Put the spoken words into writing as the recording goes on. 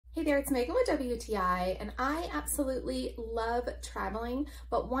Hey there, it's Megan with WTI, and I absolutely love traveling,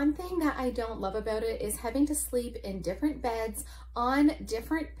 but one thing that I don't love about it is having to sleep in different beds on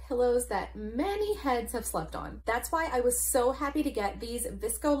different pillows that many heads have slept on. That's why I was so happy to get these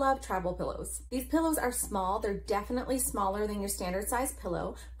VISCO Love travel pillows. These pillows are small, they're definitely smaller than your standard size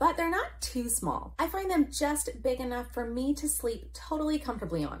pillow, but they're not too small. I find them just big enough for me to sleep totally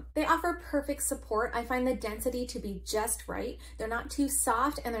comfortably on. They offer perfect support. I find the density to be just right. They're not too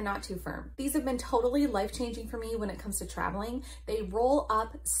soft and they're not too firm. These have been totally life-changing for me when it comes to traveling. They roll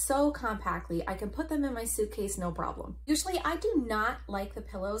up so compactly. I can put them in my suitcase no problem. Usually I do not like the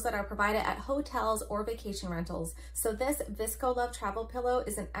pillows that are provided at hotels or vacation rentals, so this VISCO Love travel pillow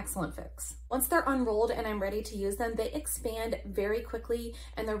is an excellent fix. Once they're unrolled and I'm ready to use them, they expand very quickly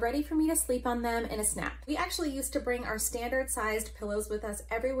and they're ready for me to sleep on them in a snap. We actually used to bring our standard sized pillows with us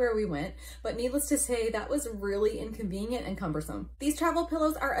everywhere we went, but needless to say, that was really inconvenient and cumbersome. These travel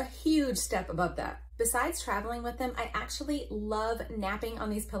pillows are a huge step above that. Besides traveling with them, I actually love napping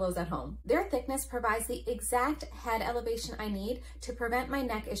on these pillows at home. Their thickness provides the exact head elevation I need to prevent my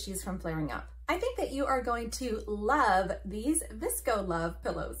neck issues from flaring up. I think that you are going to love these VISCO Love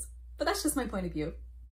pillows, but that's just my point of view.